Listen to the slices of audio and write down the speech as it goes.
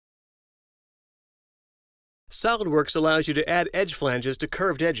SolidWorks allows you to add edge flanges to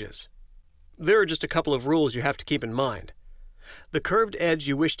curved edges. There are just a couple of rules you have to keep in mind. The curved edge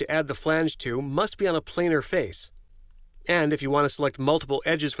you wish to add the flange to must be on a planar face. And if you want to select multiple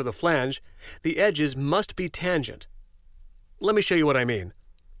edges for the flange, the edges must be tangent. Let me show you what I mean.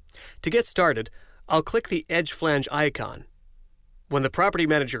 To get started, I'll click the Edge Flange icon. When the Property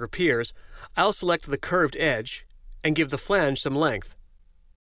Manager appears, I'll select the curved edge and give the flange some length.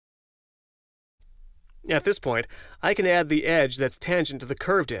 At this point, I can add the edge that's tangent to the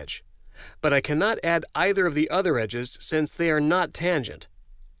curved edge, but I cannot add either of the other edges since they are not tangent.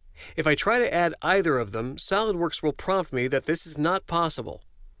 If I try to add either of them, SolidWorks will prompt me that this is not possible.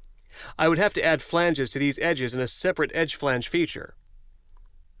 I would have to add flanges to these edges in a separate edge flange feature.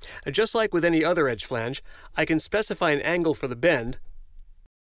 Just like with any other edge flange, I can specify an angle for the bend,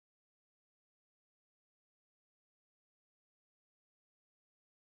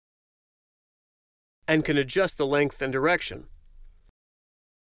 and can adjust the length and direction.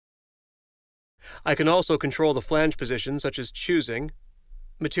 I can also control the flange position, such as choosing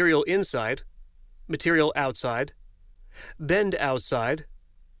material inside, material outside, bend outside,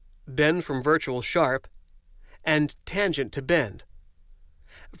 bend from virtual sharp, and tangent to bend.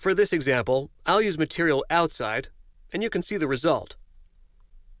 For this example, I'll use material outside, and you can see the result.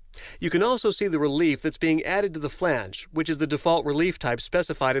 You can also see the relief that's being added to the flange, which is the default relief type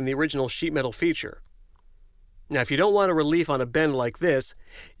specified in the original sheet metal feature. Now, if you don't want a relief on a bend like this,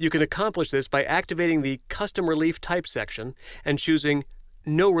 you can accomplish this by activating the Custom Relief Type section and choosing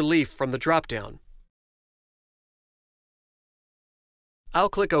No Relief from the drop-down. I'll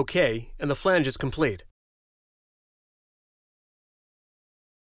click OK, and the flange is complete.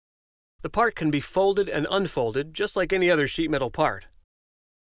 The part can be folded and unfolded just like any other sheet metal part.